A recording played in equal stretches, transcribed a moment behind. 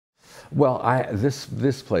Well,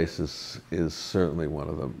 this place is certainly one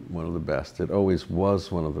of the best. It always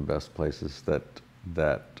was one of the best places that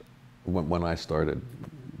when I started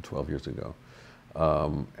 12 years ago,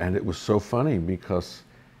 and it was so funny because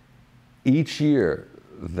each year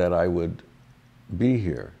that I would be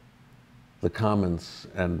here, the comments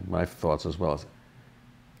and my thoughts as well as,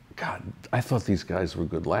 God, I thought these guys were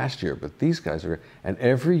good last year, but these guys are, and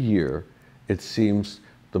every year it seems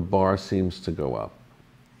the bar seems to go up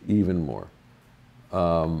even more.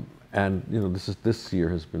 And you know, this year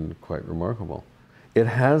has been quite remarkable. It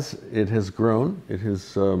has grown. It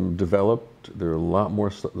has developed. There's a lot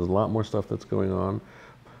more stuff that's going on,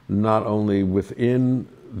 not only within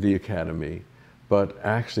the Academy, but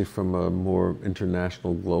actually from a more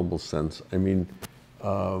international, global sense. I mean,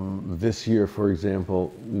 this year, for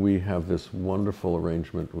example, we have this wonderful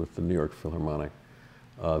arrangement with the New York Philharmonic.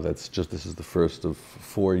 This is the first of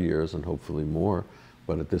 4 years, and hopefully more.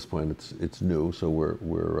 But at this point, it's new, so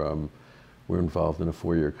we're involved in a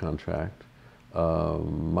 4-year contract.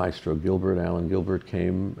 Maestro Gilbert, Alan Gilbert,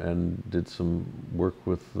 came and did some work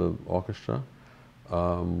with the orchestra.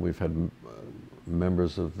 We've had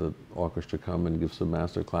members of the orchestra come and give some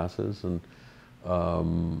master classes, and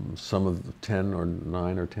some of the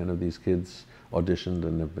 9 or 10 of these kids auditioned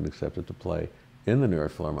and have been accepted to play in the New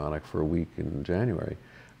York Philharmonic for a week in January.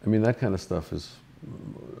 I mean, that kind of stuff is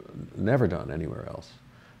never done anywhere else.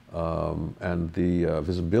 And the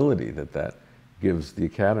visibility that gives the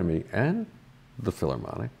Academy and the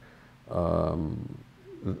Philharmonic,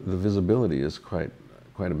 the visibility is quite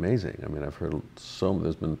amazing. I mean, I've heard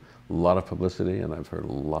there's been a lot of publicity, and I've heard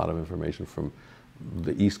a lot of information from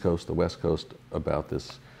the East Coast, the West Coast about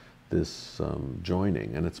this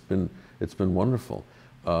joining, and it's been wonderful.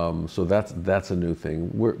 So that's a new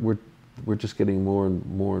thing. We're just getting more and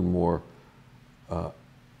more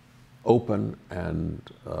open, and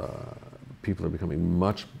people are becoming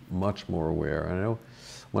much more aware. I know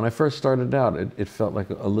when I first started out, it felt like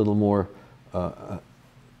a little more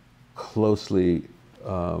closely.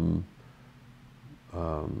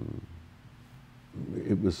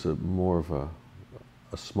 It was more of a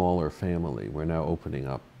smaller family. We're now opening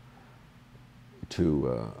up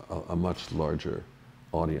to a much larger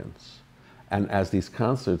audience. And as these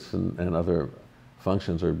concerts and other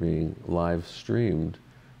functions are being live streamed,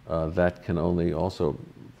 that can only also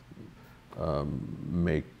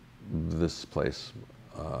make this place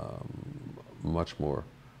much more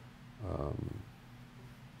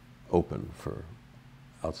open for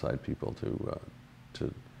outside people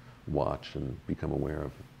to watch and become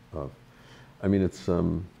aware of. I mean, it's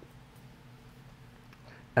and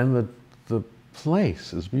the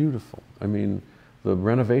place is beautiful. I mean, the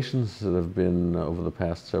renovations that have been over the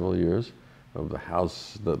past several years of the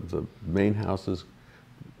house, the main house has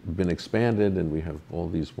been expanded, and we have all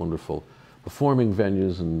these wonderful performing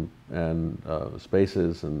venues and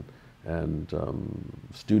spaces and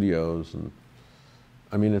studios, and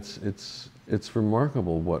I mean, it's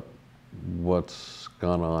remarkable what's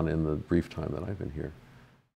gone on in the brief time that I've been here.